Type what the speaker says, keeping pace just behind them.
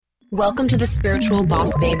Welcome to the Spiritual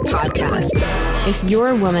Boss Babe podcast. If you're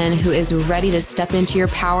a woman who is ready to step into your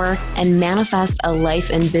power and manifest a life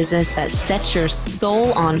and business that sets your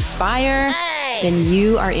soul on fire, then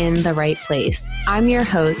you are in the right place. I'm your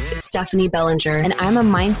host, Stephanie Bellinger, and I'm a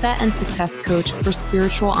mindset and success coach for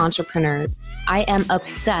spiritual entrepreneurs. I am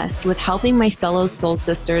obsessed with helping my fellow soul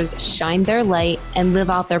sisters shine their light and live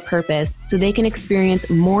out their purpose so they can experience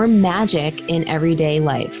more magic in everyday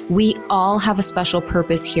life. We all have a special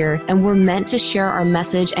purpose here, and we're meant to share our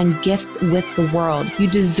message and gifts with the world. You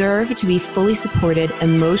deserve to be fully supported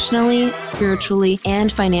emotionally, spiritually,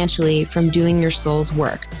 and financially from doing your soul's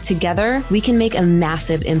work. Together, we can make a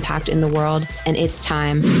massive impact in the world, and it's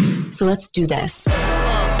time. So let's do this.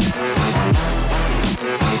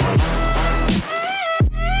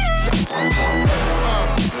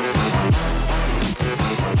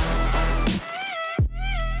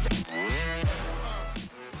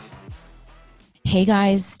 Hey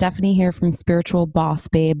guys, Stephanie here from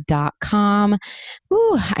spiritualbossbabe.com.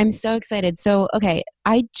 Ooh, I'm so excited. So,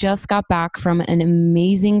 I just got back from an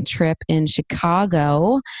amazing trip in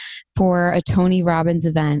Chicago for a Tony Robbins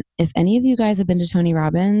event. If any of you guys have been to Tony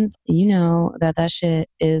Robbins, you know that shit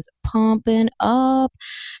is pumping up.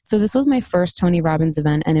 So this was my first Tony Robbins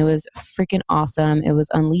event, and it was freaking awesome. It was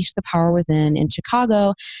Unleash the Power Within in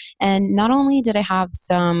Chicago. And not only did I have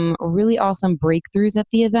some really awesome breakthroughs at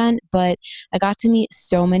the event, but I got to meet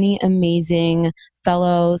so many amazing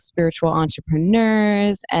fellow spiritual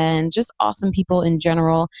entrepreneurs and just awesome people in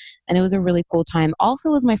general. And it was a really cool time. Also,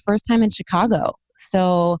 it was my first time in Chicago.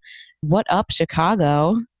 So what up,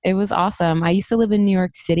 Chicago? It was awesome. I used to live in New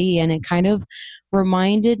York City, and it kind of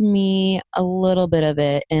reminded me a little bit of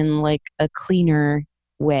it in like a cleaner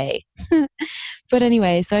way. But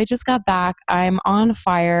anyway, so I just got back. I'm on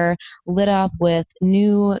fire, lit up with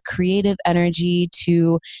new creative energy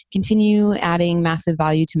to continue adding massive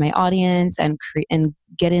value to my audience and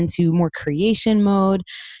get into more creation mode.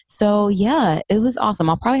 So yeah, it was awesome.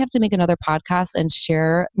 I'll probably have to make another podcast and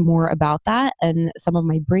share more about that and some of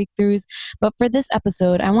my breakthroughs. But for this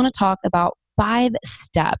episode, I want to talk about 5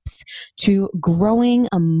 steps to growing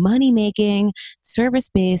a money-making,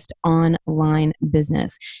 service-based online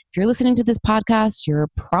business. If you're listening to this podcast, you're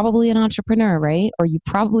probably an entrepreneur, right? Or you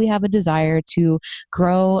probably have a desire to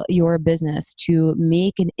grow your business, to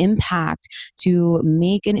make an impact, to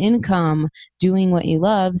make an income doing what you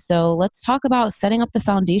love. So let's talk about setting up the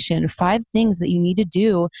foundation, 5 things that you need to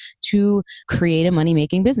do to create a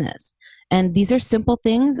money-making business. And these are simple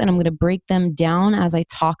things, and I'm going to break them down as I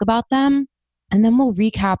talk about them. And then we'll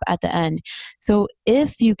recap at the end. So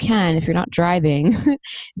if you can, if you're not driving,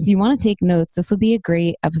 if you want to take notes, this will be a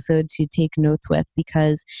great episode to take notes with,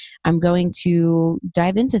 because I'm going to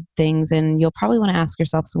dive into things and you'll probably want to ask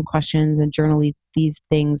yourself some questions and journal these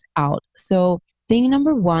things out. So thing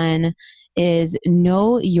number 1 is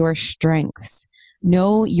know your strengths.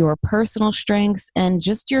 Know your personal strengths and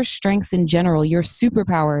just your strengths in general, your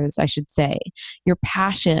superpowers, I should say, your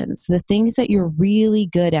passions, the things that you're really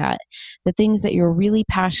good at, the things that you're really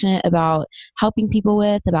passionate about helping people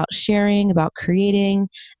with, about sharing, about creating,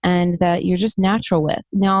 and that you're just natural with.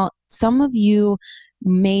 Now, some of you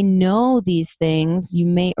may know these things, you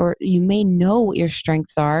may know what your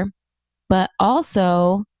strengths are, but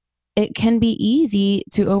also it can be easy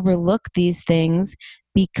to overlook these things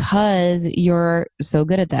because you're so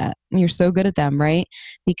good at that. You're so good at them, right?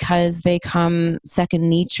 Because they come second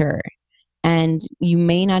nature and you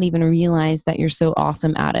may not even realize that you're so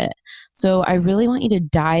awesome at it. So I really want you to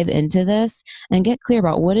dive into this and get clear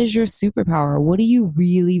about what is your superpower? What are you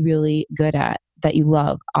really, really good at that you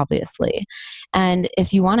love, obviously? And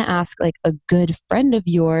if you want to ask like a good friend of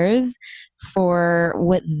yours for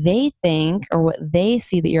what they think or what they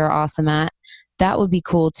see that you're awesome at, that would be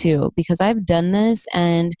cool too, because I've done this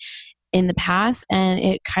and in the past, and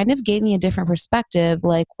it kind of gave me a different perspective.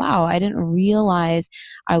 Like, wow, I didn't realize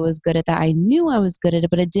I was good at that. I knew I was good at it,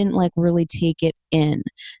 but I didn't like really take it in.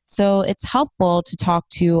 So it's helpful to talk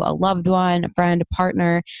to a loved one, a friend, a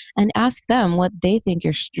partner, and ask them what they think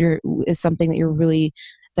is something that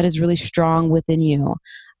is really strong within you.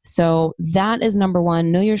 So that is number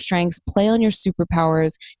 1. Know your strengths, play on your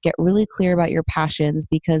superpowers, get really clear about your passions,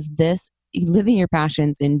 because living your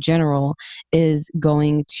passions in general is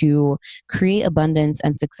going to create abundance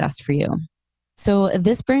and success for you. So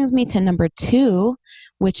this brings me to number 2,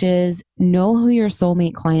 which is know who your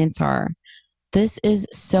soulmate clients are. This is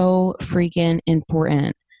so freaking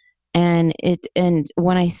important. And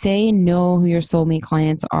when I say know who your soulmate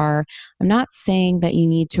clients are, I'm not saying that you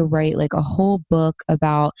need to write like a whole book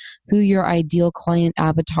about who your ideal client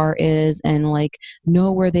avatar is and like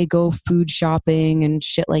know where they go food shopping and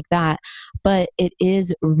shit like that. But it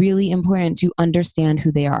is really important to understand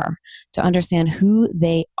who they are, to understand who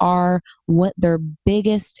they are, what their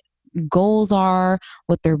biggest goals are,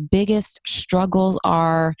 what their biggest struggles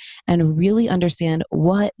are, and really understand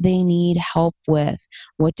what they need help with.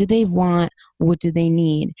 What do they want? What do they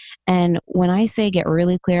need? And when I say get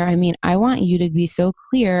really clear, I mean, I want you to be so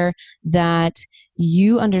clear that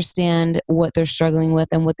you understand what they're struggling with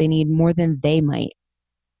and what they need more than they might.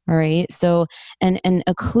 All right. So, and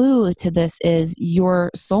a clue to this is your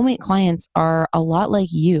soulmate clients are a lot like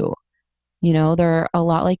you. You know, they're a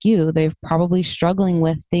lot like you. They're probably struggling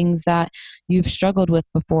with things that you've struggled with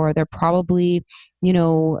before. They're probably,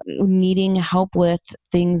 needing help with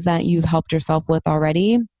things that you've helped yourself with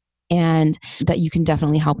already and that you can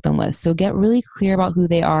definitely help them with. So get really clear about who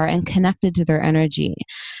they are and connected to their energy.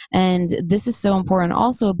 And this is so important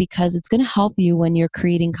also because it's going to help you when you're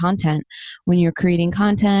creating content. When you're creating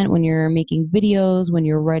content, when you're making videos, when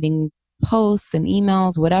you're writing posts and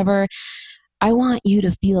emails, whatever, I want you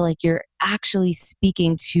to feel like you're actually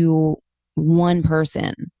speaking to one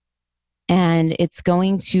person. And it's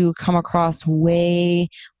going to come across way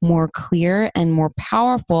more clear and more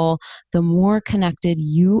powerful the more connected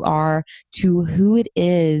you are to who it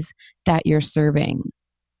is that you're serving.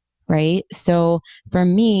 Right. So for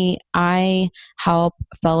me, I help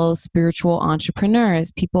fellow spiritual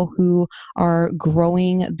entrepreneurs, people who are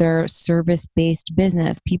growing their service based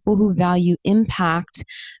business, people who value impact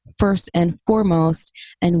first and foremost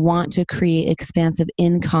and want to create expansive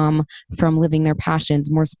income from living their passions.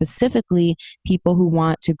 More specifically, people who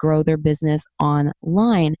want to grow their business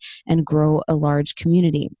online and grow a large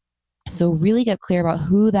community. So really get clear about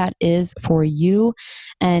who that is for you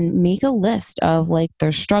and make a list of like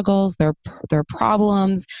their struggles, their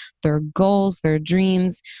problems, their goals, their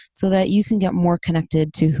dreams so that you can get more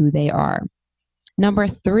connected to who they are. Number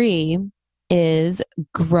 3 is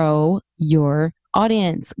grow your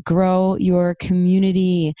audience, grow your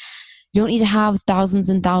community. You don't need to have thousands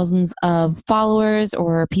and thousands of followers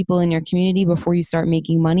or people in your community before you start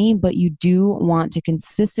making money, but you do want to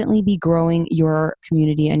consistently be growing your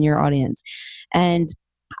community and your audience. And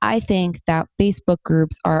I think that Facebook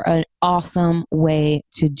groups are an awesome way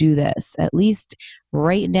to do this. At least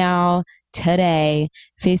right now, today,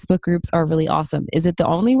 Facebook groups are really awesome. Is it the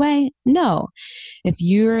only way? No. If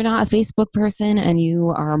you're not a Facebook person and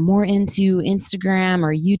you are more into Instagram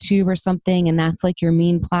or YouTube or something, and that's like your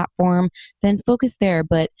main platform, then focus there.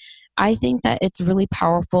 But I think that it's really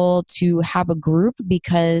powerful to have a group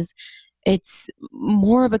because it's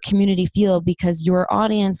more of a community feel because your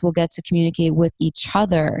audience will get to communicate with each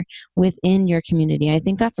other within your community. I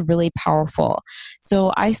think that's really powerful.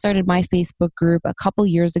 So I started my Facebook group a couple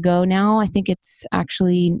years ago now. I think it's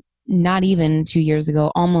actually not even 2 years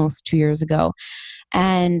ago, almost 2 years ago.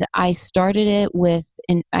 And I started it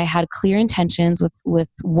and I had clear intentions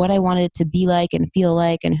with what I wanted it to be like and feel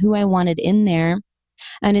like and who I wanted in there,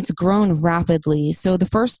 and it's grown rapidly. So the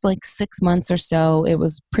first like 6 months or so, it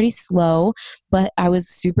was pretty slow, but I was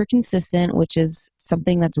super consistent, which is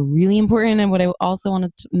something that's really important. And what I also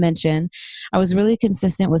wanted to mention, I was really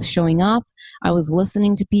consistent with showing up. I was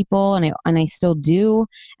listening to people, and I still do.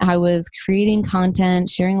 I was creating content,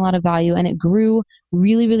 sharing a lot of value, and it grew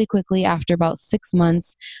really, really quickly. After about 6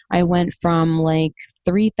 months, I went from like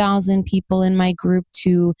 3,000 people in my group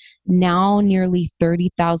to now nearly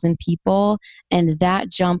 30,000 people. And that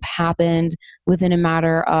jump happened within a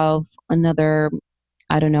matter of another,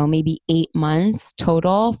 I don't know, maybe 8 months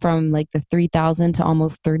total, from like the 3,000 to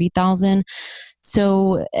almost 30,000.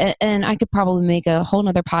 So, and I could probably make a whole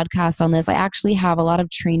nother podcast on this. I actually have a lot of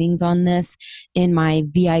trainings on this in my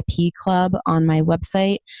VIP club on my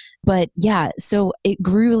website. But yeah, so it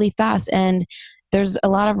grew really fast, and there's a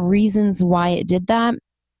lot of reasons why it did that.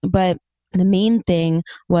 But the main thing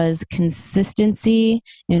was consistency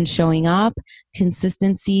in showing up,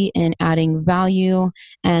 consistency in adding value,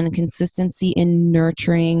 and consistency in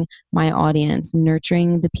nurturing my audience,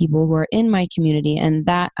 nurturing the people who are in my community. And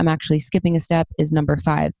that, I'm actually skipping a step, is number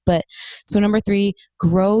 5. But so number 3,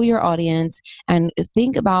 grow your audience and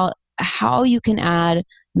think about how you can add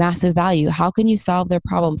massive value. How can you solve their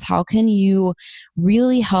problems? How can you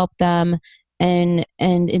really help them and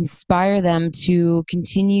inspire them to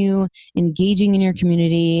continue engaging in your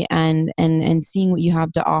community and seeing what you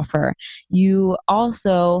have to offer. You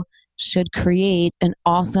also should create an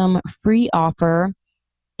awesome free offer,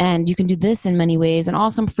 and you can do this in many ways. An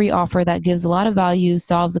awesome free offer that gives a lot of value,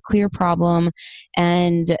 solves a clear problem,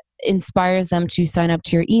 and inspires them to sign up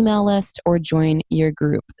to your email list or join your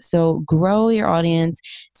group. So grow your audience.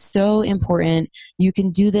 So important. You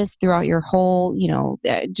can do this throughout your whole,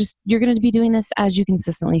 just you're going to be doing this as you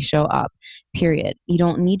consistently show up, period. You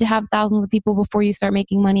don't need to have thousands of people before you start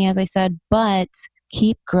making money, as I said, but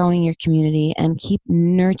keep growing your community and keep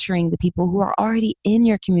nurturing the people who are already in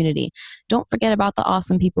your community. Don't forget about the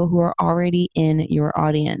awesome people who are already in your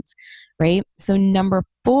audience, right? So number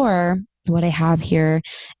 4, what I have here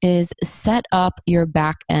is set up your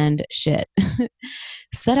back end shit.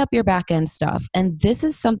 Set up your back end stuff. And this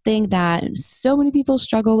is something that so many people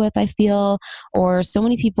struggle with, I feel, or so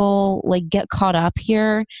many people like get caught up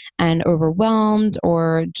here and overwhelmed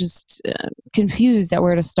or just confused at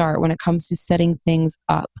where to start when it comes to setting things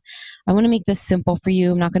up. I want to make this simple for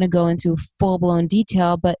you. I'm not going to go into full blown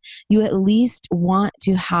detail, but you at least want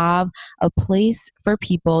to have a place for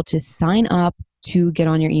people to sign up to get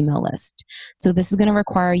on your email list. So this is going to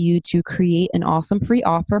require you to create an awesome free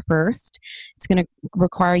offer first. It's going to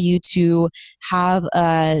require you to have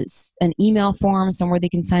an email form somewhere they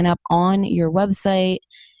can sign up on your website,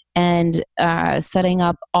 and setting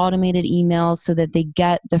up automated emails so that they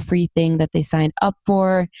get the free thing that they signed up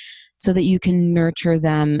for, so that you can nurture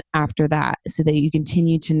them after that, so that you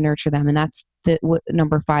continue to nurture them. And that's what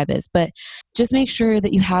number 5 is. But just make sure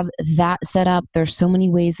that you have that set up. There's so many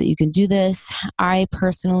ways that you can do this. I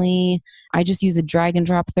just use a drag and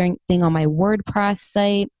drop thing on my WordPress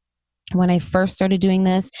site. When I first started doing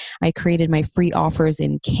this, I created my free offers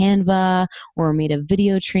in Canva or made a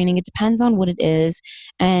video training. It depends on what it is,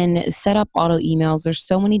 and set up auto emails. There's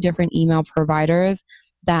so many different email providers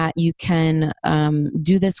that you can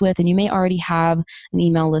do this with, and you may already have an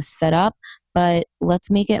email list set up, but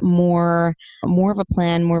let's make it more of a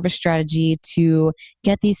plan, more of a strategy to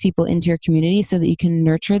get these people into your community so that you can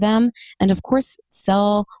nurture them and, of course,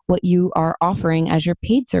 sell what you are offering as your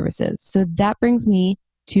paid services. So that brings me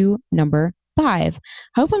to number 5.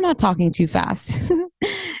 I hope I'm not talking too fast.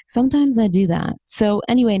 Sometimes I do that. So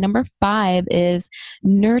anyway, number 5 is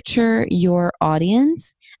nurture your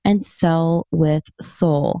audience and sell with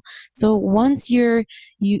soul. So once you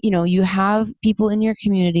have people in your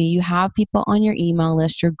community, you have people on your email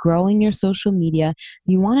list, you're growing your social media,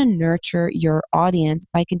 you want to nurture your audience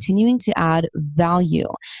by continuing to add value.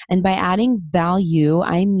 And by adding value,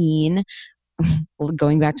 I mean,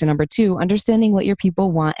 going back to number 2, understanding what your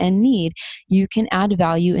people want and need. You can add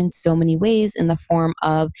value in so many ways in the form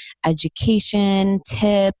of education,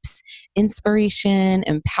 tips, inspiration,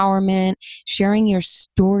 empowerment. Sharing your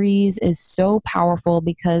stories is so powerful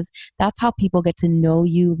because that's how people get to know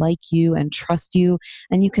you, like you, and trust you.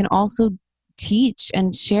 And you can also teach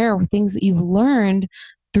and share things that you've learned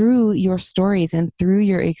through your stories and through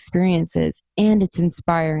your experiences, and it's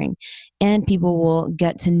inspiring, and people will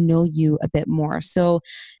get to know you a bit more. So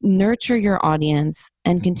nurture your audience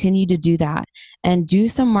and continue to do that, and do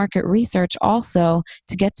some market research also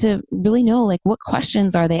to get to really know, like, what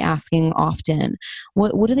questions are they asking often?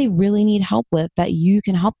 What do they really need help with that you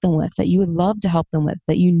can help them with, that you would love to help them with,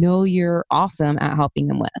 that you know you're awesome at helping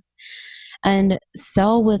them with? And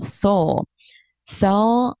sell with soul.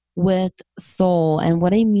 Sell with soul. And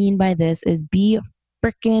what I mean by this is be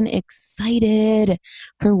freaking excited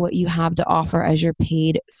for what you have to offer as your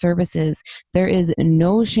paid services. There is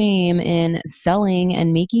no shame in selling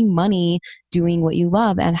and making money doing what you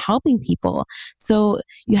love and helping people. So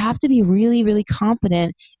you have to be really, really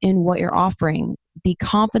confident in what you're offering. Be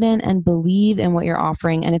confident and believe in what you're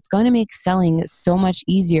offering, and it's going to make selling so much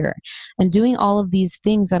easier. And doing all of these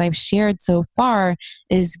things that I've shared so far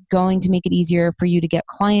is going to make it easier for you to get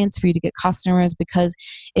clients, for you to get customers, because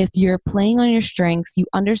if you're playing on your strengths, you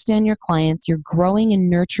understand your clients, you're growing and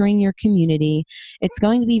nurturing your community, it's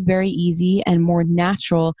going to be very easy and more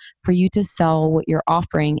natural for you to sell what you're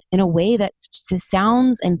offering in a way that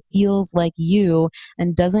sounds and feels like you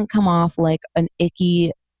and doesn't come off like an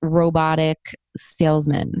icky robotic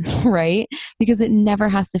salesman, right? Because it never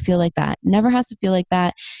has to feel like that. Never has to feel like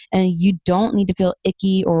that. And you don't need to feel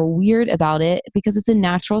icky or weird about it because it's a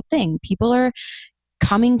natural thing. People are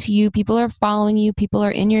coming to you, people are following you, people are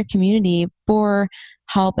in your community for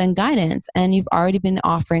help and guidance. And you've already been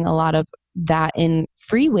offering a lot of that in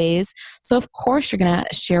free ways. So of course you're going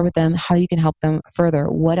to share with them how you can help them further.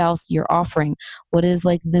 What else you're offering? What is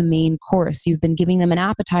like the main course? You've been giving them an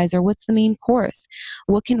appetizer. What's the main course?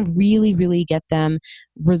 What can really, really get them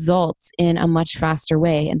results in a much faster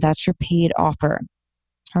way? And that's your paid offer.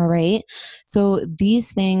 All right. So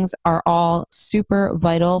these things are all super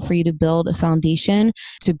vital for you to build a foundation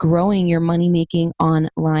to growing your money making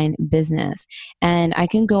online business. And I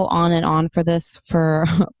can go on and on for this for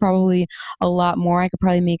probably a lot more. I could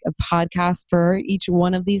probably make a podcast for each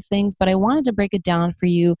one of these things, but I wanted to break it down for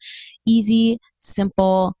you easy,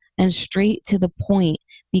 simple, and straight to the point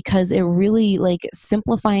because it really like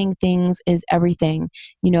simplifying things is everything.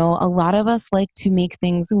 A lot of us like to make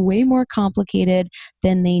things way more complicated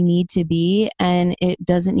than they need to be. And it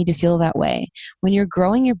doesn't need to feel that way. When you're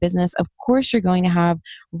growing your business, of course, you're going to have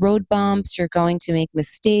road bumps. You're going to make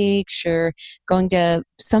mistakes. You're going to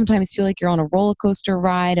sometimes feel like you're on a roller coaster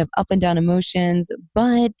ride of up and down emotions.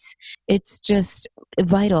 But it's just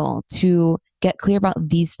vital to get clear about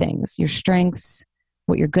these things, your strengths,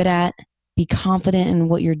 what you're good at. Be confident in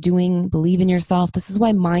what you're doing, believe in yourself. This is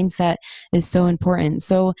why mindset is so important.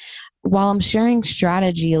 So, while I'm sharing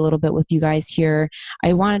strategy a little bit with you guys here,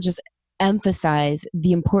 I want to just emphasize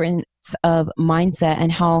the importance of mindset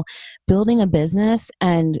and how building a business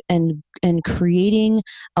and creating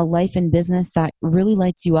a life and business that really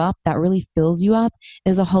lights you up, that really fills you up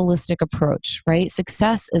is a holistic approach, right?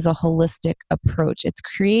 Success is a holistic approach. It's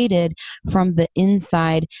created from the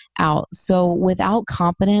inside out. So without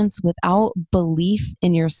confidence, without belief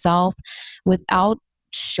in yourself, without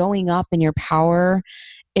showing up in your power,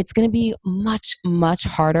 it's going to be much, much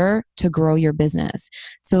harder to grow your business.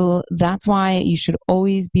 So that's why you should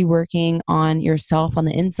always be working on yourself on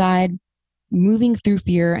the inside, moving through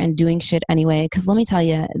fear and doing shit anyway. Because let me tell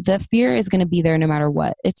you, the fear is going to be there no matter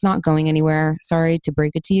what. It's not going anywhere. Sorry to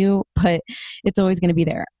break it to you, but it's always going to be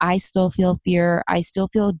there. I still feel fear. I still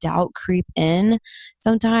feel doubt creep in.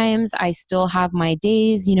 Sometimes I still have my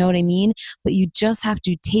days, you know what I mean? But you just have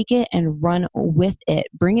to take it and run with it.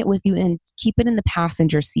 Bring it with you and keep it in the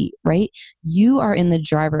passenger seat, right? You are in the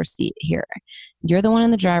driver's seat here. You're the one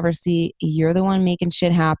in the driver's seat. You're the one making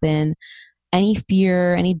shit happen. Any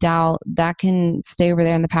fear, any doubt, that can stay over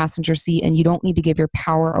there in the passenger seat, and you don't need to give your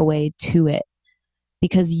power away to it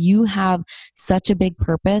because you have such a big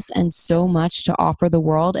purpose and so much to offer the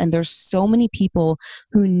world. And there's so many people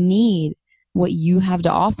who need what you have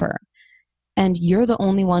to offer. And you're the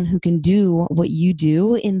only one who can do what you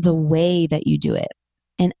do in the way that you do it.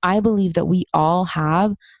 And I believe that we all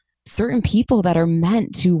have certain people that are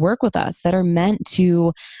meant to work with us, that are meant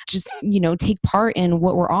to just, take part in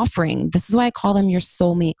what we're offering. This is why I call them your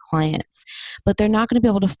soulmate clients. But they're not going to be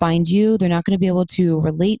able to find you. They're not going to be able to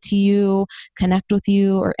relate to you, connect with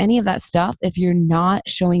you, or any of that stuff if you're not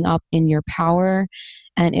showing up in your power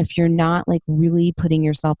and if you're not like really putting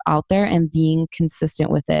yourself out there and being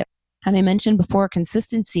consistent with it. And I mentioned before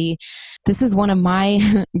consistency. This is one of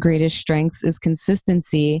my greatest strengths is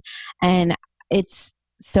consistency. And it's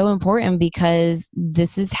so important because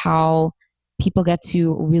this is how people get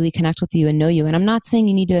to really connect with you and know you. And I'm not saying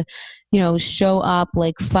you need to, show up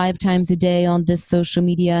like 5 times a day on this social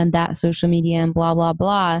media and that social media and blah, blah,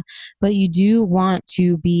 blah. But you do want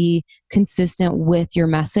to be consistent with your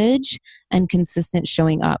message and consistent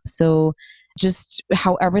showing up. So just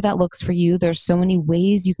however that looks for you, there's so many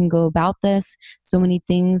ways you can go about this, so many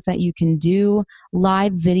things that you can do.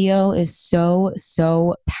 Live video is so,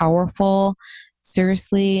 so powerful.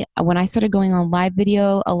 Seriously, when I started going on live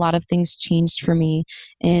video, a lot of things changed for me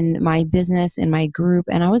in my business, in my group,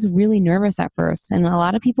 and I was really nervous at first. And a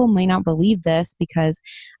lot of people might not believe this because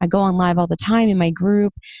I go on live all the time in my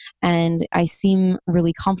group and I seem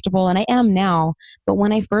really comfortable, and I am now. But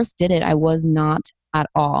when I first did it, I was not at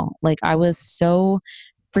all. Like I was so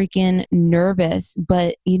freaking nervous.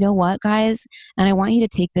 But you know what, guys? And I want you to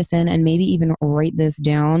take this in and maybe even write this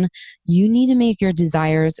down. You need to make your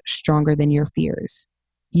desires stronger than your fears.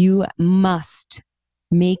 You must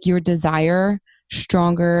make your desire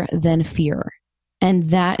stronger than fear. And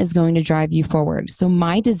that is going to drive you forward. So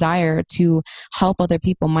my desire to help other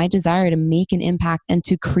people, my desire to make an impact and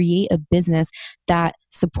to create a business that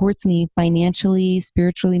supports me financially,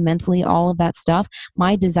 spiritually, mentally, all of that stuff,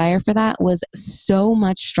 my desire for that was so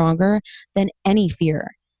much stronger than any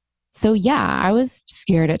fear. So yeah, I was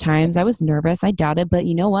scared at times. I was nervous. I doubted, but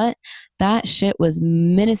you know what? That shit was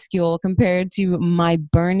minuscule compared to my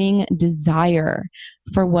burning desire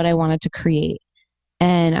for what I wanted to create.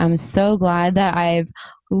 And I'm so glad that I've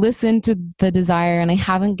listened to the desire and I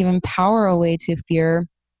haven't given power away to fear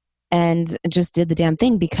and just did the damn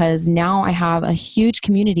thing, because now I have a huge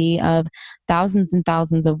community of thousands and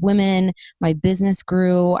thousands of women. My business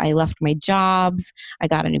grew. I left my jobs. I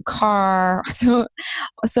got a new car. So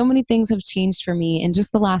many things have changed for me in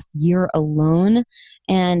just the last year alone.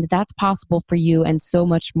 And that's possible for you and so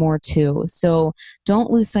much more too. So don't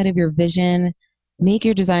lose sight of your vision. Make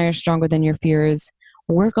your desires stronger than your fears.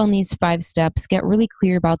 work on these 5 steps, get really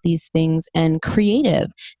clear about these things, and creative,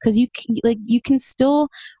 because you can still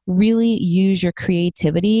really use your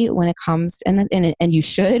creativity when it comes, and you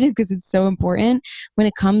should, because it's so important when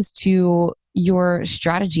it comes to your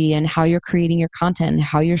strategy and how you're creating your content and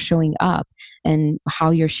how you're showing up and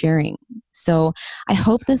how you're sharing. So I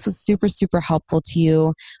hope this was super, super helpful to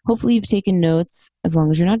you. Hopefully you've taken notes, as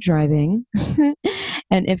long as you're not driving.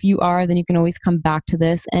 And if you are, then you can always come back to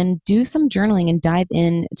this and do some journaling and dive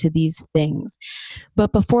into these things.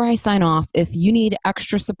 But before I sign off, if you need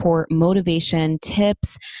extra support, motivation,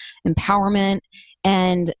 tips, empowerment,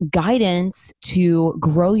 and guidance to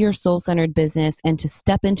grow your soul-centered business and to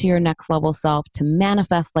step into your next level self, to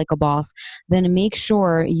manifest like a boss, then make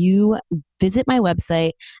sure you visit my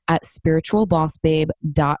website at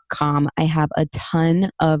spiritualbossbabe.com. I have a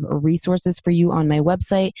ton of resources for you on my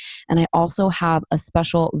website, and I also have a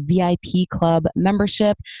special VIP club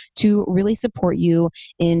membership to really support you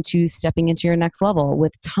into stepping into your next level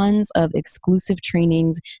with tons of exclusive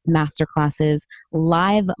trainings, masterclasses,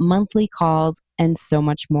 live monthly calls, and so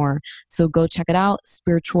much more. So go check it out,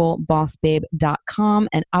 spiritualbossbabe.com,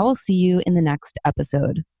 and I will see you in the next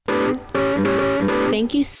episode.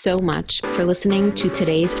 Thank you so much for listening to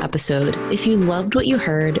today's episode. If you loved what you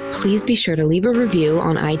heard, please be sure to leave a review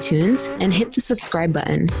on iTunes and hit the subscribe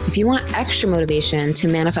button. If you want extra motivation to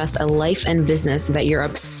manifest a life and business that you're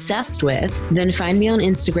obsessed with, then find me on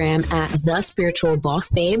Instagram at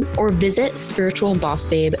 @thespiritualbossbabe or visit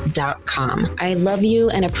spiritualbossbabe.com. I love you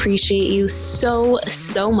and appreciate you so,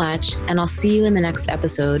 so much, and I'll see you in the next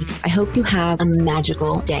episode. I hope you have a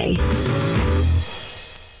magical day.